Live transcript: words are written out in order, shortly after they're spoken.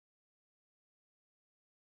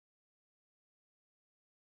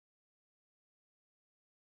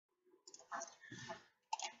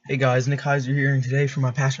Hey guys, Nick Heiser here, and today for my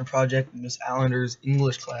passion project in Miss Allinder's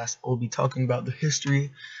English class, I will be talking about the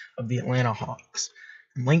history of the Atlanta Hawks.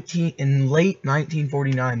 In late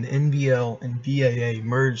 1949, the NBL and BAA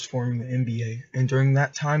merged, forming the NBA, and during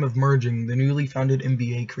that time of merging, the newly founded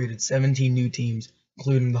NBA created 17 new teams,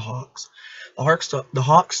 including the Hawks. The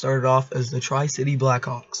Hawks started off as the Tri-City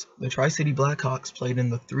Blackhawks. The Tri-City Blackhawks played in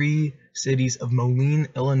the three cities of Moline,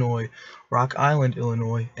 Illinois, Rock Island,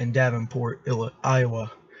 Illinois, and Davenport,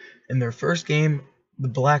 Iowa. In their first game, the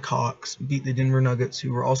Blackhawks beat the Denver Nuggets,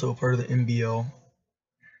 who were also a part of the NBL,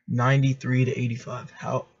 93-85.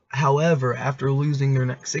 However, after losing their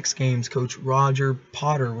next 6 games, coach Roger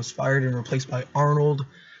Potter was fired and replaced by Arnold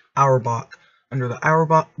Auerbach. Under the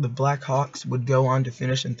Auerbach, the Blackhawks would go on to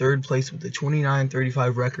finish in third place with a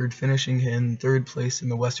 29-35 record, finishing in third place in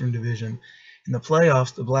the Western Division. In the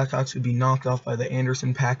playoffs, the Blackhawks would be knocked off by the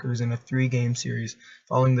Anderson Packers in a 3-game series.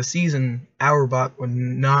 Following the season, Auerbach would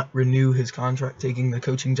not renew his contract, taking the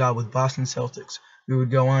coaching job with Boston Celtics, who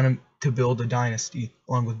would go on to build a dynasty.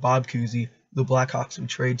 Along with Bob Cousy, the Blackhawks would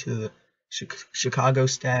trade to the Chicago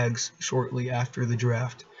Stags shortly after the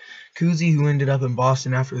draft. Cousy, who ended up in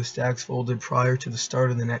Boston after the Stags folded prior to the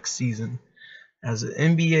start of the next season. As the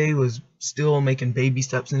NBA was still making baby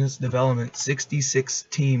steps in its development, 66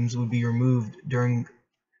 teams would be removed during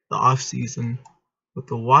the offseason, with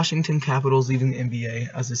the Washington Capitals leaving the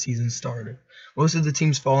NBA as the season started. Most of the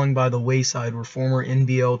teams falling by the wayside were former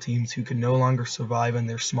NBL teams who could no longer survive in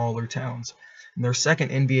their smaller towns. In their second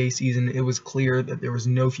NBA season, it was clear that there was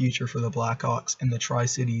no future for the Blackhawks in the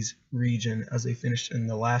Tri-Cities region, as they finished in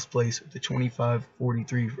the last place with a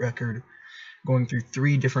 25-43 record, going through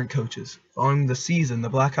 3 different coaches. Following the season,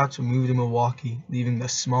 the Blackhawks would move to Milwaukee, leaving the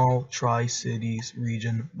small Tri-Cities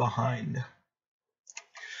region behind.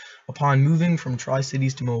 Upon moving from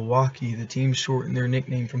Tri-Cities to Milwaukee, the team shortened their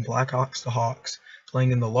nickname from Blackhawks to Hawks,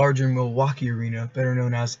 playing in the larger Milwaukee arena, better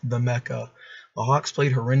known as the Mecca. The Hawks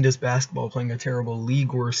played horrendous basketball, playing a terrible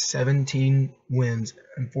league-worst 17 wins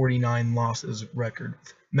and 49 losses record.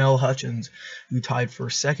 Mel Hutchins, who tied for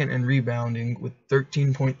second in rebounding with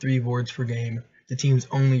 13.3 boards per game, the team's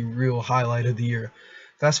only real highlight of the year.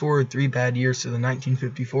 Fast forward 3 bad years to the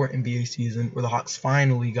 1954 NBA season, where the Hawks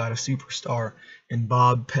finally got a superstar in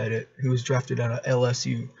Bob Pettit, who was drafted out of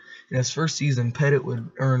LSU. In his first season, Pettit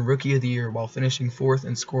would earn Rookie of the Year while finishing 4th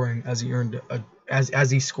in scoring, as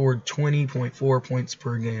he scored 20.4 points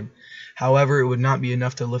per game. However, it would not be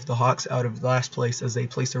enough to lift the Hawks out of last place, as they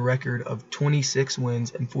placed a record of 26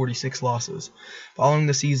 wins and 46 losses. Following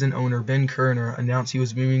the season, owner Ben Kerner announced he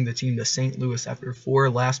was moving the team to St. Louis after 4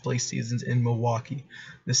 last-place seasons in Milwaukee.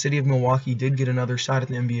 The city of Milwaukee did get another shot at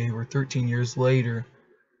the NBA, where 13 years later,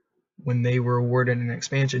 when they were awarded an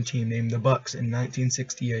expansion team named the Bucks in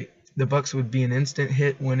 1968. The Bucks would be an instant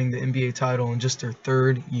hit, winning the NBA title in just their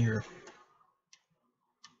 3rd year.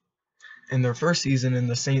 In their first season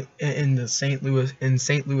in St.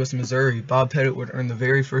 Louis, Missouri, Bob Pettit would earn the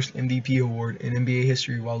very first MVP award in NBA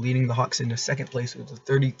history while leading the Hawks into second place with a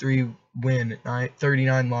 33-win,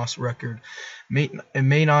 39-loss record. It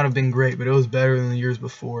may not have been great, but it was better than the years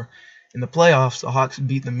before. In the playoffs, the Hawks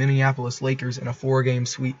beat the Minneapolis Lakers in a 4-game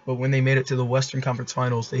sweep, but when they made it to the Western Conference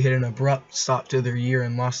Finals, they hit an abrupt stop to their year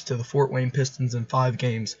and lost to the Fort Wayne Pistons in 5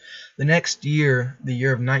 games. The next year, the year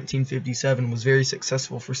of 1957, was very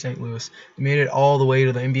successful for St. Louis. They made it all the way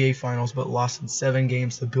to the NBA Finals, but lost in 7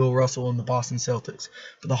 games to Bill Russell and the Boston Celtics.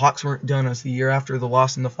 But the Hawks weren't done, as the year after the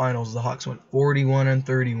loss in the Finals, the Hawks went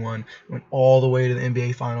 41-31, went all the way to the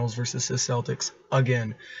NBA Finals versus the Celtics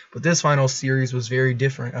again. But this Finals series was very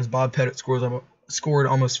different, as Bob Pettit scored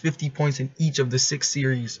almost 50 points in each of the 6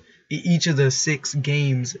 games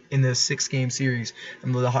in the 6-game series,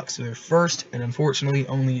 and led the Hawks to their first and unfortunately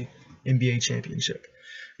only NBA championship.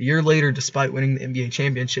 A year later, despite winning the NBA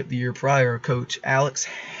championship the year prior, coach Alex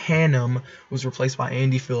Hannum was replaced by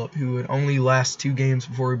Andy Phillip, who would only last 2 games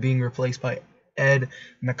before being replaced by Ed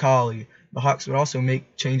McCauley. The Hawks would also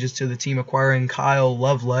make changes to the team, acquiring Kyle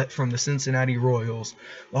Lovelett from the Cincinnati Royals.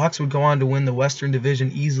 The Hawks would go on to win the Western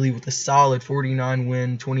Division easily with a solid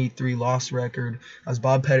 49-win, 23-loss record, as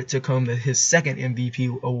Bob Pettit took home his second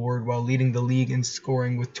MVP award while leading the league in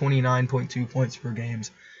scoring with 29.2 points per game.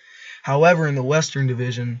 However, in the Western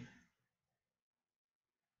Division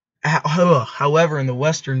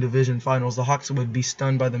Finals, the Hawks would be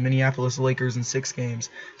stunned by the Minneapolis Lakers in 6 games.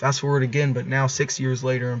 Fast forward again, but now 6 years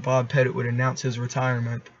later, and Bob Pettit would announce his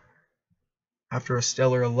retirement after a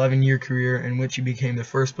stellar 11-year career in which he became the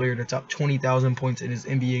first player to top 20,000 points in his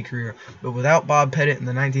NBA career. But without Bob Pettit in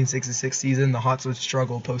the 1966 season, the Hawks would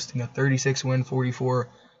struggle, posting a 36-win,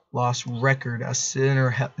 loss record as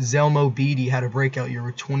center Zelmo Beatty had a breakout year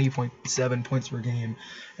with 20.7 points per game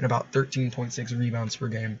and about 13.6 rebounds per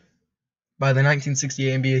game. By the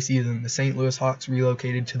 1968 NBA season, the St. Louis Hawks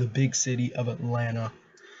relocated to the big city of Atlanta.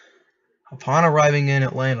 Upon arriving in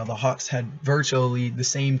Atlanta, the Hawks had virtually the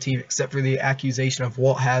same team except for the accusation of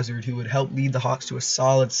Walt Hazzard, who would help lead the Hawks to a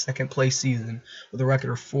solid second-place season with a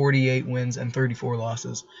record of 48 wins and 34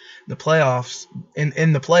 losses. In the playoffs,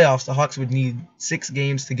 the Hawks would need 6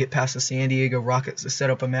 games to get past the San Diego Rockets to set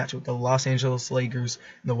up a match with the Los Angeles Lakers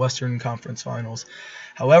in the Western Conference Finals.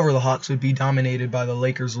 However, the Hawks would be dominated by the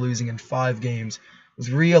Lakers, losing in 5 games. With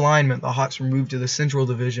realignment, the Hawks were moved to the Central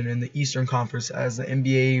Division in the Eastern Conference as the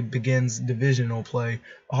NBA begins divisional play.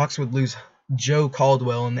 The Hawks would lose Joe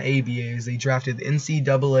Caldwell in the ABA as they drafted the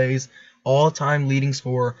NCAA's all-time leading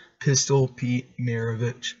scorer, Pistol Pete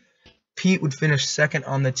Maravich. Pete would finish second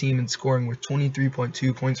on the team in scoring with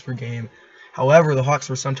 23.2 points per game. However, the Hawks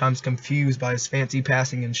were sometimes confused by his fancy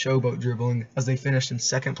passing and showboat dribbling as they finished in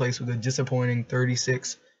second place with a disappointing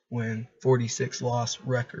 36-win, 46-loss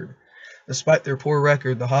record. Despite their poor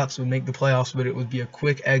record, the Hawks would make the playoffs, but it would be a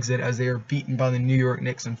quick exit as they were beaten by the New York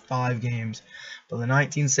Knicks in 5 games. By the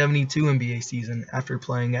 1972 NBA season, after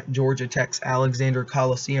playing at Georgia Tech's Alexander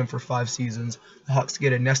Coliseum for 5 seasons, the Hawks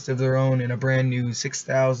get a nest of their own in a brand new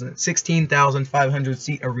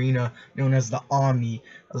 16,500-seat arena known as the Omni,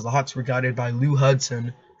 as the Hawks were guided by Lou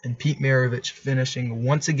Hudson and Pete Maravich, finishing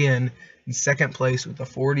once again in second place with a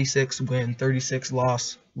 46-win,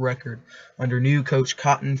 36-loss record under new coach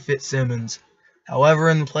Cotton Fitzsimmons. However,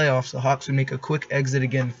 in the playoffs, the Hawks would make a quick exit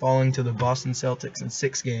again, falling to the Boston Celtics in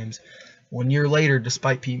 6 games. 1 year later,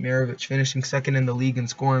 despite Pete Maravich finishing second in the league and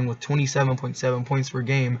scoring with 27.7 points per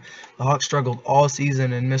game, the Hawks struggled all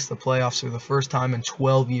season and missed the playoffs for the first time in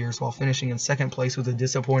 12 years while finishing in second place with a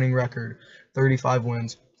disappointing record, 35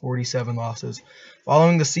 wins, 47 losses.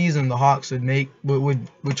 Following the season, the Hawks would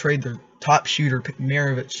trade their top shooter,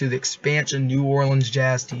 Maravich, to the expansion New Orleans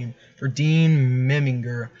Jazz team for Dean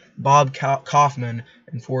Meminger, Bob Kaufman,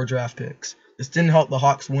 and 4 draft picks. This didn't help the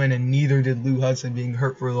Hawks win, and neither did Lou Hudson being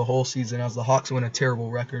hurt for the whole season, as the Hawks win a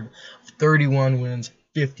terrible record of 31 wins,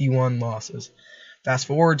 51 losses. Fast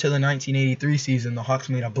forward to the 1983 season, the Hawks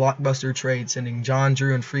made a blockbuster trade, sending John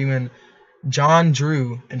Drew and Freeman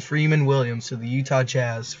Williams to the Utah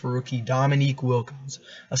Jazz for rookie Dominique Wilkins,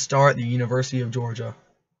 a star at the University of Georgia.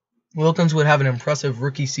 Wilkins would have an impressive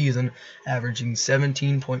rookie season, averaging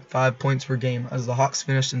 17.5 points per game, as the Hawks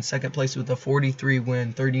finished in second place with a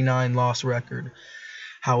 43-win, 39-loss record.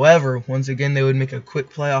 However, once again they would make a quick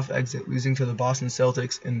playoff exit, losing to the Boston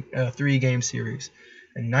Celtics in a 3-game series.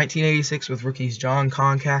 In 1986, with rookies John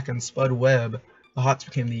Koncak and Spud Webb, the Hawks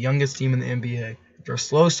became the youngest team in the NBA. After a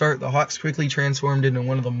slow start, the Hawks quickly transformed into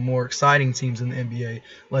one of the more exciting teams in the NBA,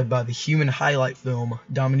 led by the human highlight film,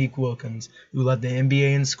 Dominique Wilkins, who led the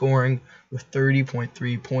NBA in scoring with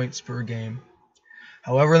 30.3 points per game.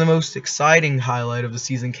 However, the most exciting highlight of the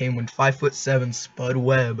season came when 5'7" Spud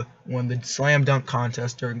Webb won the slam dunk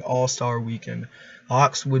contest during All-Star Weekend. The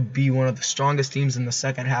Hawks would be one of the strongest teams in the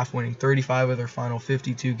second half, winning 35 of their final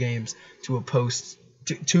 52 games to post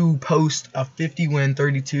a 50-win,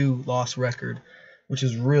 32-loss record, which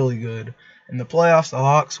is really good. In the playoffs, the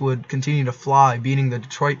Hawks would continue to fly, beating the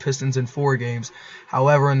Detroit Pistons in 4 games.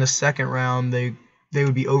 However, in the second round, they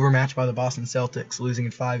would be overmatched by the Boston Celtics, losing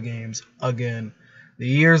in 5 games again. The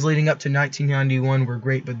years leading up to 1991 were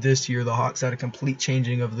great, but this year the Hawks had a complete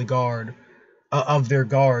changing of their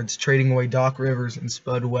guards, trading away Doc Rivers and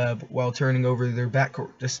Spud Webb, while turning over their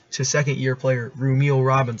backcourt to second-year player Rumeal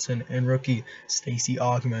Robinson and rookie Stacey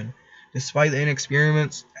Augmon. Despite the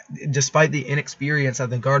inexperience at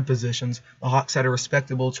the guard positions, the Hawks had a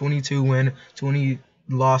respectable 22-win,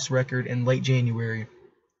 20-loss record in late January.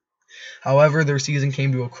 However, their season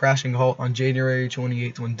came to a crashing halt on January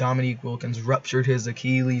 28th when Dominique Wilkins ruptured his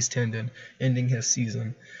Achilles tendon, ending his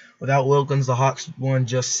season. Without Wilkins, the Hawks won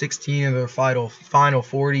just 16 of their final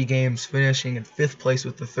 40 games, finishing in 5th place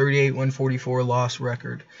with the 38-win, 44-loss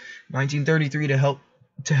record. 1933, to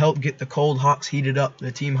help get the cold Hawks heated up,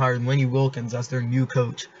 the team hired Lenny Wilkins as their new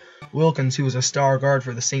coach. Wilkins, who was a star guard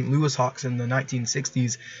for the St. Louis Hawks in the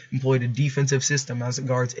 1960s, employed a defensive system as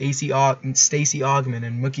guards Stacey Augmon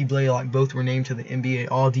and Mookie Blaylock both were named to the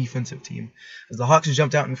NBA All-Defensive Team, as the Hawks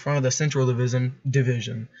jumped out in front of the Central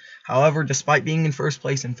Division. However, despite being in first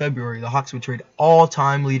place in February, the Hawks would trade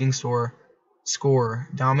all-time leading scorer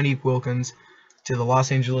Dominique Wilkins to the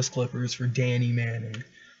Los Angeles Clippers for Danny Manning.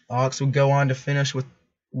 The Hawks would go on to finish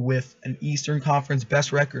with an Eastern Conference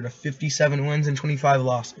best record of 57 wins and 25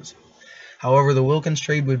 losses. However, the Wilkins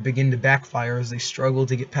trade would begin to backfire as they struggled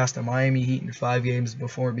to get past the Miami Heat in 5 games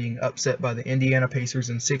before being upset by the Indiana Pacers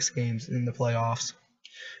in 6 games in the playoffs.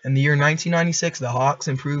 In the year 1996, the Hawks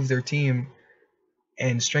improved their team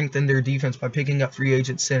and strengthened their defense by picking up free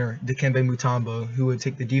agent center Dikembe Mutombo, who would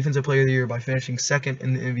take the Defensive Player of the Year by finishing second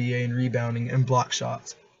in the NBA in rebounding and block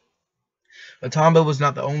shots. Mutombo was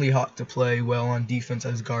not the only Hawk to play well on defense,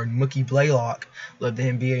 as guard Mookie Blaylock led the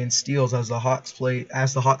NBA in steals as the Hawks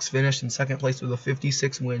finished in second place with a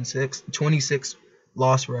 56-win,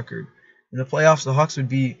 26-loss record. In the playoffs, the Hawks would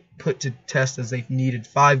be put to test as they needed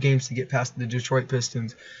 5 games to get past the Detroit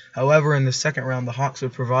Pistons. However, in the second round, the Hawks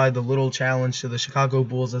would provide the little challenge to the Chicago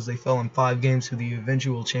Bulls as they fell in 5 games to the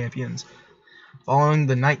eventual champions. Following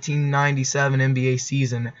the 1997 NBA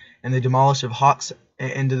season and the demolish of the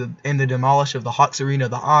Hawks Arena,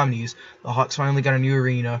 the Omnis, the Hawks finally got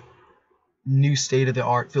a new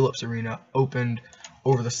state-of-the-art Phillips Arena opened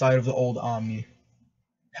over the site of the old Omni.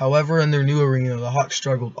 However, in their new arena, the Hawks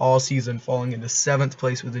struggled all season, falling into 7th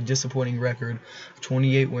place with a disappointing record of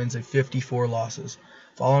 28 wins and 54 losses.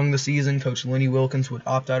 Following the season, Coach Lenny Wilkins would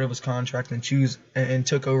opt out of his contract and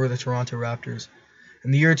took over the Toronto Raptors.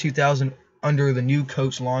 In the year 2000, under the new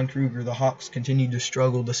coach Lon Kruger, the Hawks continued to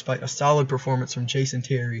struggle despite a solid performance from Jason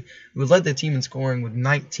Terry, who led the team in scoring with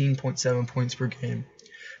 19.7 points per game. In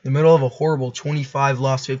the middle of a horrible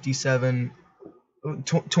 25-win,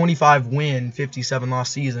 57-loss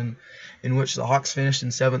season, in which the Hawks finished in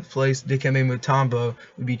 7th place, Dikembe Mutombo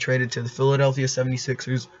would be traded to the Philadelphia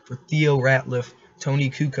 76ers for Theo Ratliff, Tony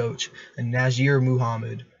Kukoc, and Nazir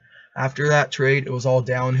Muhammad. After that trade, it was all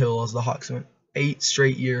downhill as the Hawks went 8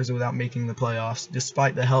 straight years without making the playoffs,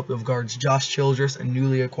 despite the help of guards Josh Childress and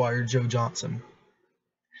newly acquired Joe Johnson.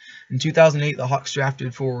 In 2008, the Hawks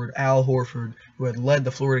drafted forward Al Horford, who had led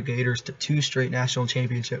the Florida Gators to 2 straight national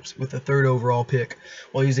championships with the 3rd overall pick,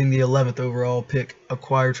 while using the 11th overall pick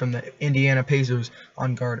acquired from the Indiana Pacers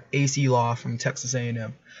on guard A.C. Law from Texas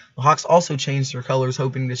A&M. The Hawks also changed their colors,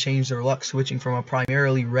 hoping to change their luck, switching from a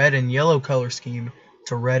primarily red and yellow color scheme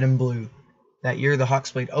to red and blue. That year, the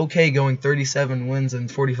Hawks played okay, going 37 wins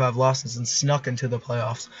and 45 losses, and snuck into the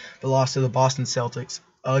playoffs, but lost to the Boston Celtics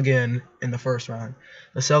again in the first round.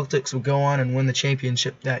 The Celtics would go on and win the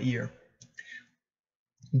championship that year.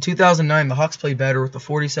 In 2009, the Hawks played better with a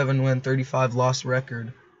 47-win, 35-loss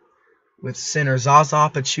record, with center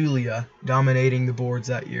Zaza Pachulia dominating the boards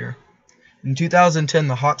that year. In 2010,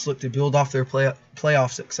 the Hawks looked to build off their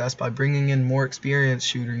playoff success by bringing in a more experienced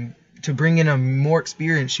shooting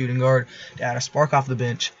guard to add a spark off the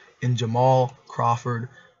bench in Jamal Crawford,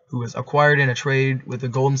 who was acquired in a trade with the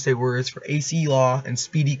Golden State Warriors for A.C. Law and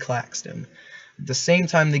Speedy Claxton. At the same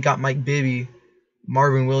time, they got Mike Bibby,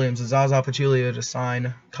 Marvin Williams, and Zaza Pachulia to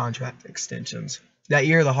sign contract extensions. That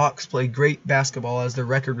year, the Hawks played great basketball as their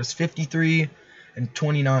record was 53-29,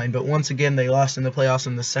 but once again, they lost in the playoffs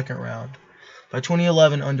in the second round. By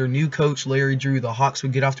 2011, under new coach Larry Drew, the Hawks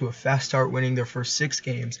would get off to a fast start, winning their first 6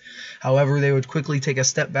 games. However, they would quickly take a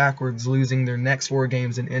step backwards, losing their next 4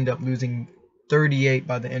 games and end up losing 38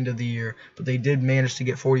 by the end of the year. But they did manage to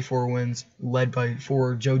get 44 wins, led by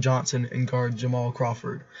forward Joe Johnson and guard Jamal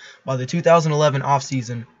Crawford. By the 2011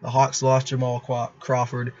 offseason, the Hawks lost Jamal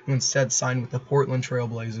Crawford, who instead signed with the Portland Trail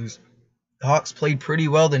Blazers. The Hawks played pretty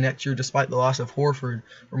well the next year despite the loss of Horford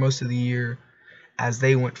for most of the year, as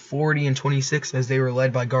they went 40-26 as they were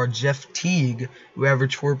led by guard Jeff Teague, who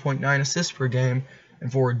averaged 4.9 assists per game,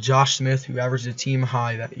 and forward Josh Smith, who averaged a team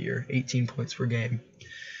high that year, 18 points per game.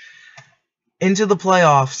 Into the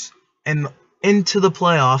playoffs, and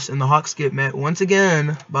the Hawks get met once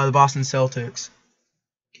again by the Boston Celtics,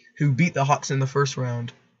 who beat the Hawks in the first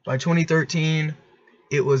round. By 2013,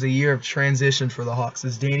 it was a year of transition for the Hawks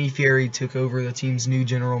as Danny Ferry took over the team's new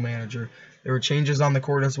general manager. There were changes on the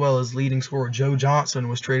court as well, as leading scorer Joe Johnson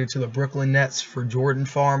was traded to the Brooklyn Nets for Jordan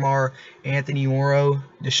Farmar, Anthony Morrow,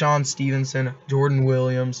 Deshaun Stevenson, Jordan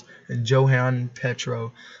Williams, and Johan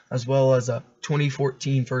Petro, as well as a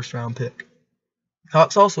 2014 first-round pick.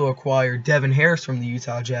 Hawks also acquired Devin Harris from the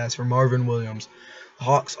Utah Jazz for Marvin Williams. The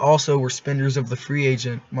Hawks also were spenders of the free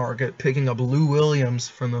agent market, picking up Lou Williams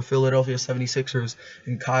from the Philadelphia 76ers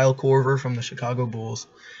and Kyle Korver from the Chicago Bulls.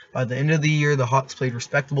 By the end of the year, the Hawks played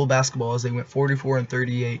respectable basketball as they went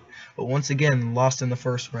 44-38, but once again lost in the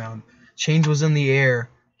first round. Change was in the air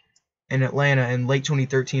in Atlanta in late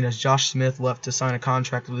 2013 as Josh Smith left to sign a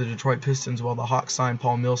contract with the Detroit Pistons, while the Hawks signed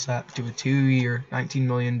Paul Millsap to a 2-year,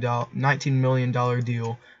 $19 million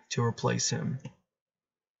deal to replace him.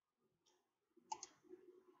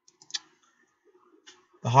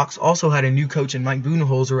 The Hawks also had a new coach in Mike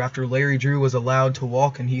Budenholzer after Larry Drew was allowed to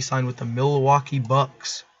walk and he signed with the Milwaukee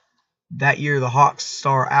Bucks. That year, the Hawks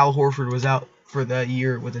star Al Horford was out for that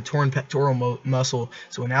year with a torn pectoral muscle,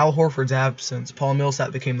 so in Al Horford's absence, Paul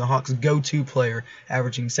Millsap became the Hawks' go-to player,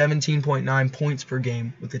 averaging 17.9 points per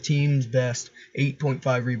game with the team's best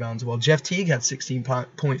 8.5 rebounds, while Jeff Teague had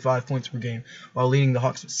 16.5 points per game, while leading the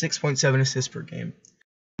Hawks with 6.7 assists per game.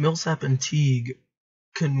 Millsap and Teague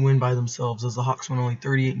couldn't win by themselves, as the Hawks went only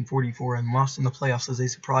 38-44 and lost in the playoffs as they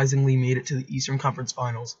surprisingly made it to the Eastern Conference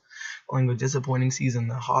Finals. Following a disappointing season,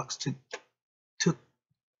 the Hawks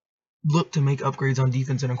looked to make upgrades on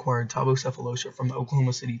defense and acquired Thabo Sefolosha from the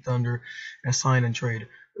Oklahoma City Thunder in a sign and trade.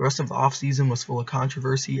 The rest of the offseason was full of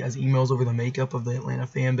controversy, as emails over the makeup of the Atlanta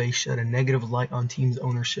fan base shed a negative light on team's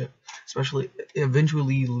ownership, especially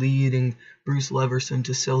eventually leading Bruce Leverson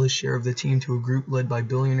to sell his share of the team to a group led by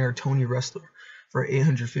billionaire Tony Ressler for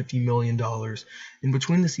 $850 million. In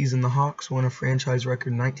between the season, the Hawks won a franchise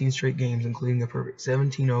record 19 straight games, including a perfect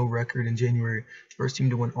 17-0 record in January, the first team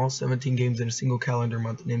to win all 17 games in a single calendar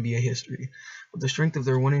month in NBA history. With the strength of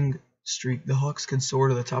their winning streak, the Hawks could soar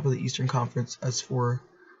to the top of the Eastern Conference as four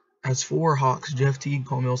Hawks, Jeff Teague,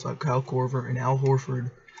 Paul Millsap, Kyle Korver, and Al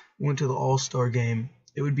Horford went to the All-Star game.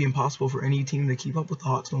 It would be impossible for any team to keep up with the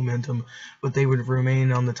Hawks' momentum, but they would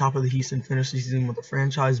remain on the top of the East and finish the season with a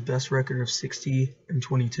franchise best record of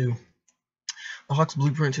 60-22. The Hawks'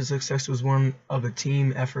 blueprint to success was one of a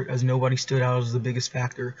team effort, as nobody stood out as the biggest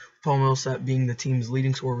factor, Paul Millsap being the team's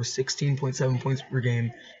leading scorer with 16.7 points per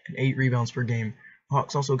game and 8 rebounds per game. The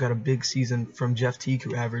Hawks also got a big season from Jeff Teague,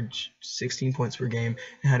 who averaged 16 points per game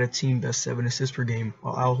and had a team-best 7 assists per game,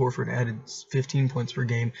 while Al Horford added 15 points per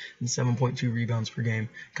game and 7.2 rebounds per game.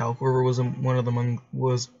 Kyle Korver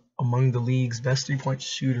was among the league's best three-point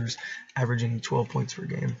shooters, averaging 12 points per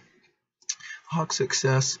game. Hawks'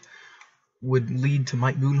 success would lead to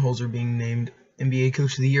Mike Budenholzer being named NBA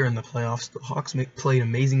Coach of the Year in the playoffs. The Hawks played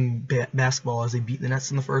amazing basketball as they beat the Nets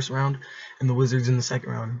in the first round and the Wizards in the second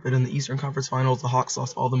round. But in the Eastern Conference Finals, the Hawks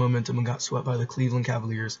lost all the momentum and got swept by the Cleveland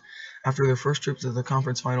Cavaliers. After their first trip to the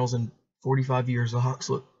conference finals in 45 years, the Hawks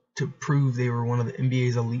looked to prove they were one of the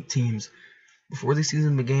NBA's elite teams. Before the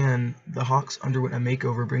season began, the Hawks underwent a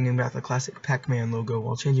makeover, bringing back the classic Pac-Man logo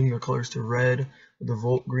while changing their colors to red with a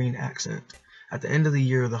Volt green accent. At the end of the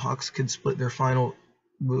year, the Hawks would split their final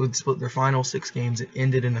 6 games. It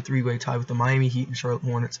ended in a 3-way tie with the Miami Heat and Charlotte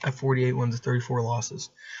Hornets at 48 wins and 34 losses.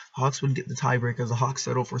 The Hawks would get the tiebreak as the Hawks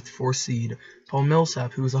settled for the 4th seed. Paul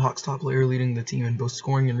Millsap, who was the Hawks' top player leading the team in both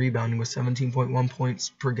scoring and rebounding with 17.1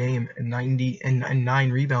 points per game and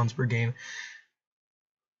 9 rebounds per game.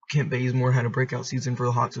 Kent Bazemore had a breakout season for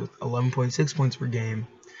the Hawks with 11.6 points per game.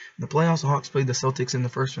 In the playoffs, the Hawks played the Celtics in the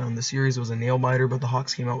first round. The series was a nail-biter, but the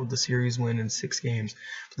Hawks came out with the series win in 6 games.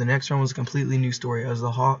 But the next round was a completely new story, as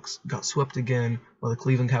the Hawks got swept again by the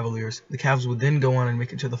Cleveland Cavaliers. The Cavs would then go on and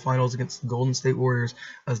make it to the finals against the Golden State Warriors,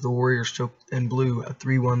 as the Warriors choked and blew a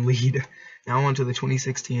 3-1 lead. Now on to the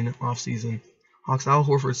 2016 offseason. Hawks Al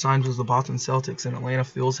Horford signed with the Boston Celtics, and Atlanta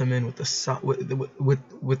fills him in with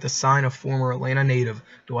the sign of former Atlanta native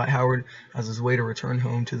Dwight Howard as his way to return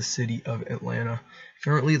home to the city of Atlanta.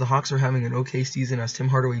 Currently, the Hawks are having an okay season, as Tim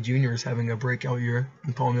Hardaway Jr. is having a breakout year,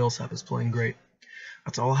 and Paul Millsap is playing great.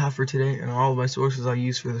 That's all I have for today, and all of my sources I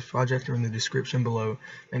use for this project are in the description below.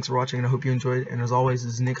 Thanks for watching, and I hope you enjoyed, and as always,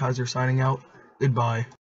 this is Nick Heiser signing out. Goodbye.